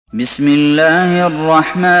بسم الله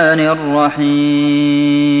الرحمن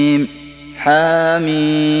الرحيم حميم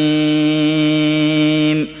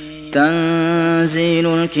تنزيل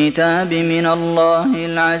الكتاب من الله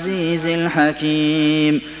العزيز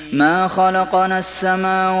الحكيم ما خلقنا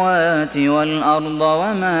السماوات والأرض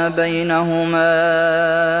وما بينهما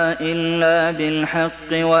إلا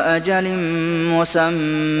بالحق وأجل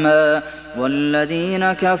مسمى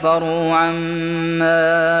والذين كفروا عما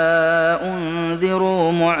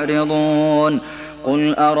أنذروا معرضون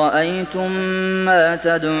قل أرأيتم ما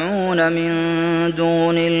تدعون من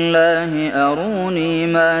دون الله أروني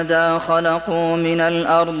ماذا خلقوا من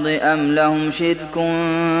الأرض أم لهم شرك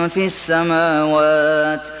في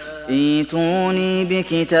السماوات ائتوني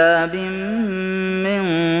بكتاب من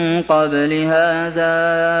قبل هذا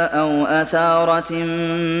أو أثارة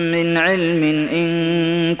من علم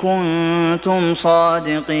إن كنتم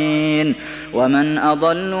صادقين ومن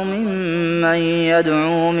أضل ممن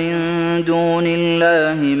يدعو من دون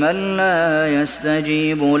الله من لا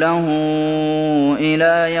يستجيب له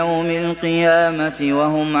إلى يوم القيامة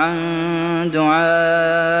وهم عن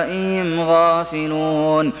دعائهم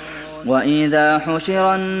غافلون وإذا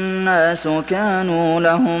حشر الناس كانوا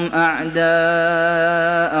لهم أعداء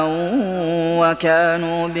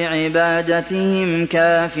وكانوا بعبادتهم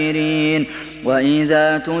كافرين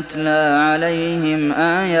وإذا تتلى عليهم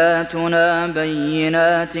آياتنا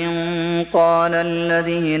بينات قال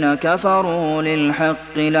الذين كفروا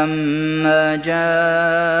للحق لما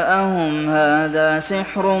جاءهم هذا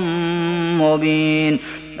سحر مبين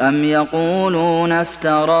أم يقولون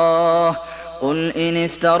افتراه قل إن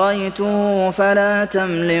افتريته فلا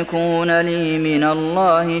تملكون لي من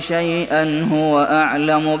الله شيئا هو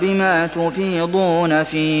أعلم بما تفيضون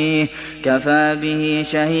فيه كفى به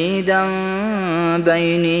شهيدا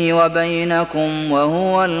بيني وبينكم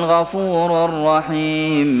وهو الغفور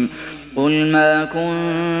الرحيم قل ما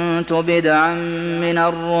كنت بدعا من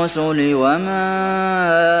الرسل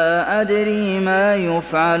وما أدري ما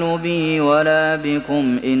يفعل بي ولا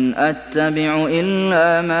بكم إن أتبع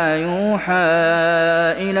إلا ما يوحى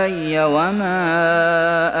إلي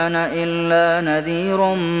وما أنا إلا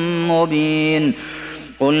نذير مبين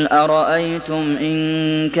قل أرأيتم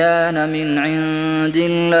إن كان من عند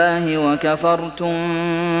الله وكفرتم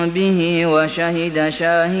به وشهد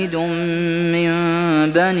شاهد من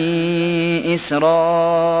بني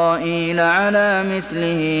إسرائيل على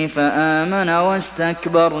مثله فآمن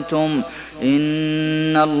واستكبرتم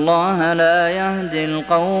إن الله لا يهدي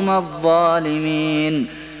القوم الظالمين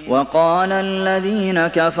وقال الذين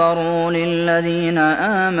كفروا للذين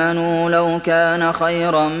آمنوا لو كان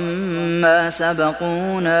خيرا ما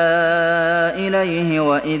سبقونا إليه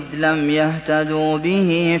وإذ لم يهتدوا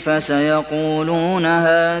به فسيقولون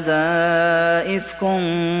هذا إفك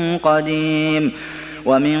قديم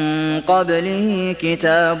ومن قبله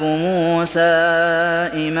كتاب موسى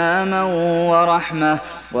إماما ورحمة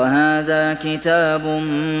وهذا كتاب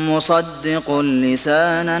مصدق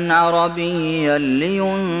لسانا عربيا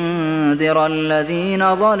لينذر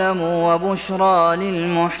الذين ظلموا وبشرى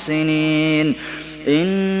للمحسنين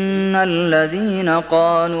إن الذين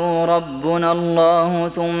قالوا ربنا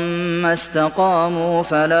الله ثم استقاموا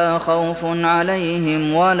فلا خوف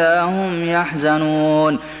عليهم ولا هم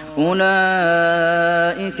يحزنون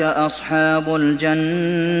أولئك أصحاب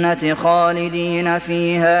الجنة خالدين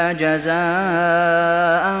فيها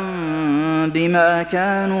جزاء بما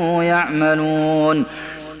كانوا يعملون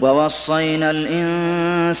ووصينا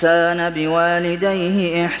الإنسان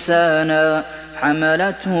بوالديه إحسانا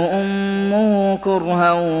حملته أمه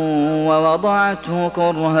كرها ووضعته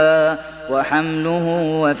كرها وحمله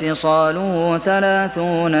وفصاله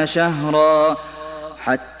 30 شهرا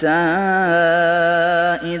حتى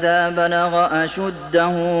إذا بلغ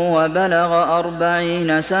أشده وبلغ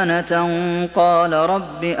 40 سنة قال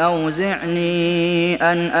رب أوزعني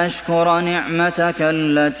أن أشكر نعمتك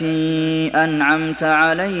التي أنعمت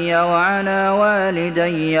علي وعلى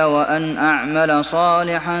والدي وأن أعمل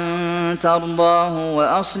صالحا ترضاه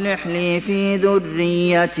وأصلح لي في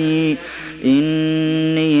ذريتي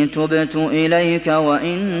إني تبت إليك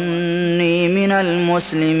وإني من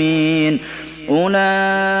المسلمين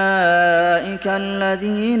أولئك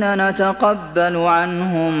الذين نتقبل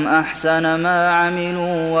عنهم أحسن ما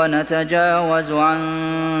عملوا ونتجاوز عن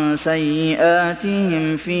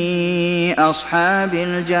سيئاتهم في أصحاب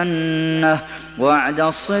الجنة وعد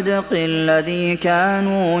الصدق الذي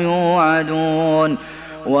كانوا يوعدون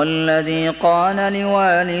والذي قال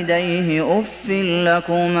لوالديه أف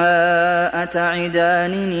لكما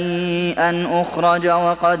أتعدانني أن أخرج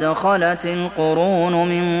وقد خلت القرون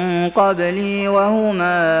من قبلي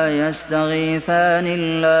وهما يستغيثان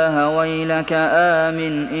الله ويلك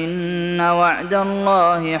آمن إن وعد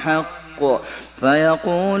الله حق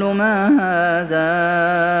فيقول ما هذا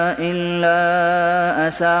إلا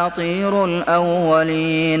أساطير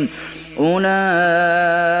الأولين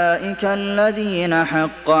أولئك الذين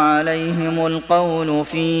حق عليهم القول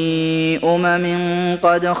في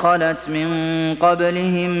قد خلت من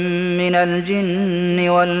قبلهم من الجن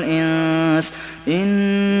والإنس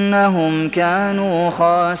إنهم كانوا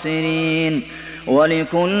خاسرين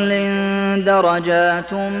ولكل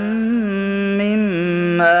درجات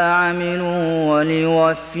مما عملوا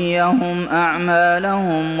وليوفيهم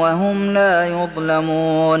أعمالهم وهم لا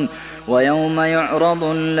يظلمون ويوم يعرض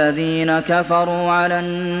الذين كفروا على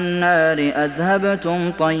النار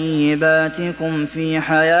أذهبتم طيباتكم في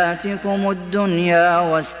حياتكم الدنيا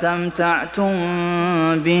واستمتعتم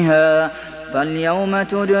بها فاليوم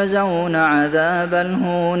تجزون عذاب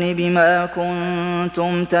الهون بما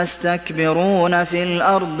كنتم تستكبرون في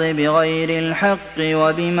الأرض بغير الحق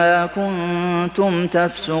وبما كنتم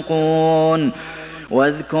تفسقون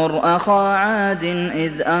واذكر أخا عاد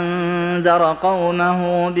إذ أنذر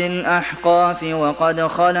قومه بالأحقاف وقد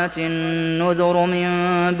خلت النذر من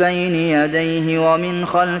بين يديه ومن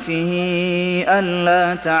خلفه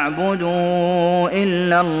ألا تعبدوا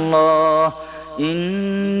إلا الله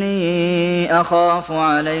إني أخاف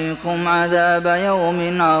عليكم عذاب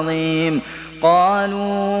يوم عظيم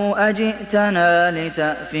قالوا أجئتنا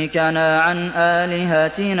لتأفكنا عن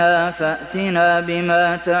آلهتنا فأتنا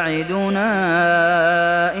بما تعدنا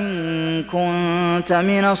إن كنت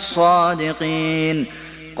من الصادقين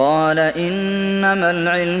قال إنما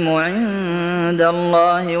العلم عند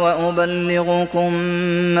الله وأبلغكم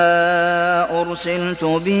ما أرسلت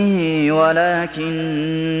به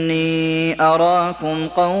ولكني أراكم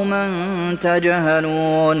قوما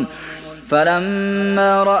تجهلون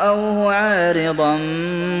فلما رأوه عارضا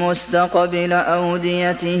مستقبل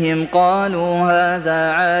أوديتهم قالوا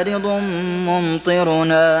هذا عارض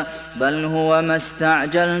ممطرنا بل هو ما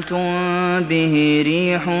استعجلتم به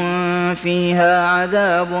ريح فيها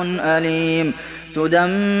عذاب أليم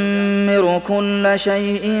تدمر كل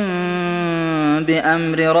شيء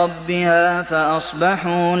بأمر ربها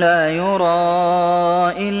فأصبحوا لا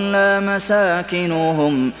يرى إلا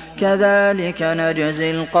مساكنهم كذلك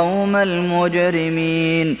نجزي القوم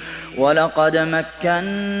المجرمين ولقد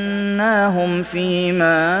مكناهم في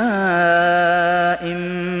ماء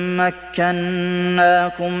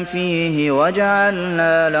مكناكم فيه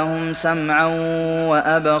وجعلنا لهم سمعا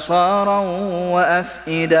وأبصارا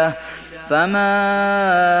وأفئدة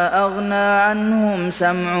فما أغنى عنهم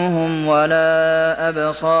سمعهم ولا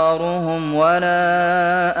أبصارهم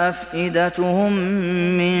ولا أفئدتهم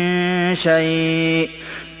من شيء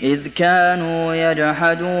إذ كانوا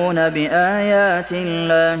يجحدون بآيات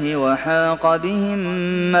الله وحاق بهم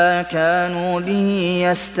ما كانوا به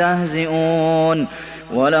يستهزئون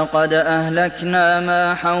ولقد أهلكنا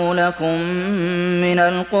ما حولكم من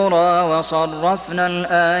القرى وصرفنا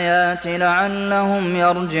الآيات لعلهم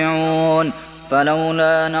يرجعون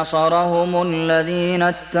فلولا نصرهم الذين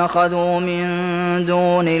اتخذوا من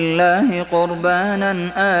دون الله قربانا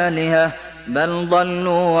آلهة بل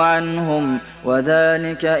ضلوا عنهم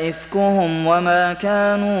وذلك إفكهم وما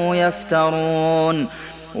كانوا يفترون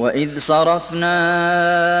وإذ صرفنا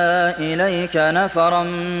إليك نفرا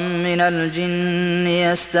من الجن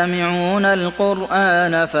يستمعون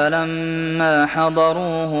القرآن فلما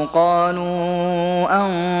حضروه قالوا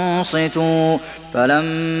أنصتوا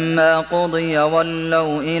فلما قضي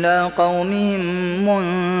ولوا إلى قومهم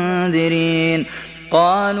منذرين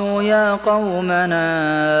قالوا يا قومنا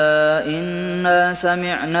إنا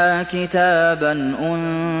سمعنا كتابا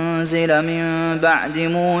أنزل من بعد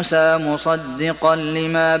موسى مصدقا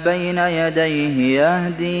لما بين يديه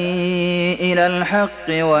يهدي إلى الحق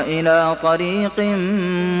وإلى طريق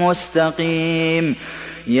مستقيم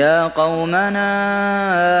يا قومنا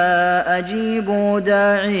أجيبوا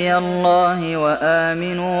داعي الله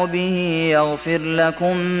وآمنوا به يغفر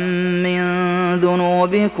لكم من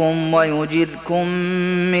ذنوبكم ويجركم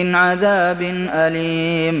من عذاب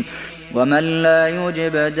أليم ومن لا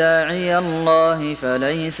يجب داعي الله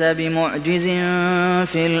فليس بمعجز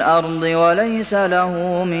في الأرض وليس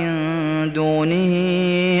له من دونه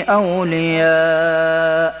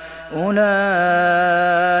أولياء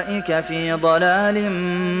أولئك في ضلال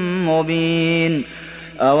مبين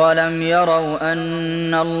أَوَلَمْ يَرَوْا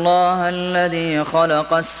أَنَّ اللَّهَ الَّذِي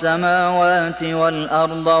خَلَقَ السَّمَاوَاتِ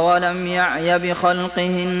وَالْأَرْضَ وَلَمْ يَعْيَ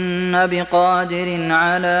بِخَلْقِهِنَّ بِقَادِرٍ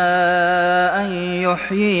عَلَىٰ أَن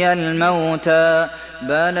يُحْيِيَ الْمَوْتَىٰ ۚ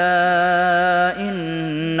بَلَىٰ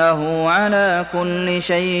إِنَّهُ عَلَىٰ كُلِّ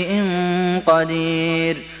شَيْءٍ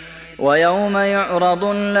قَدِيرٌ وَيَوْمَ يُعْرَضُ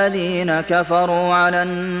الَّذِينَ كَفَرُوا عَلَى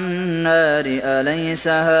النَّارِ أَلَيْسَ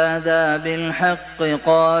هَٰذَا بِالْحَقِّ ۖ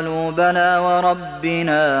قَالُوا بَلَىٰ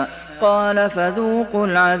وَرَبِّنَا ۚ قَالَ فَذُوقُوا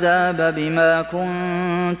الْعَذَابَ بِمَا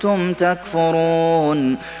كُنتُمْ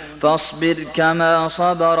تَكْفُرُونَ فاصبر كما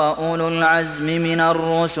صبر أولو العزم من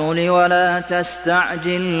الرسل ولا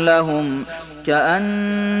تستعجل لهم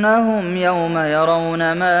كأنهم يوم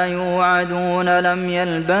يرون ما يوعدون لم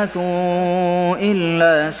يلبثوا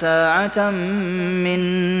إلا ساعة من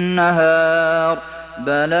نهار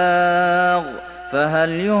بلاغ فهل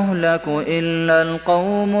يهلك إلا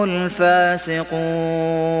القوم الفاسقون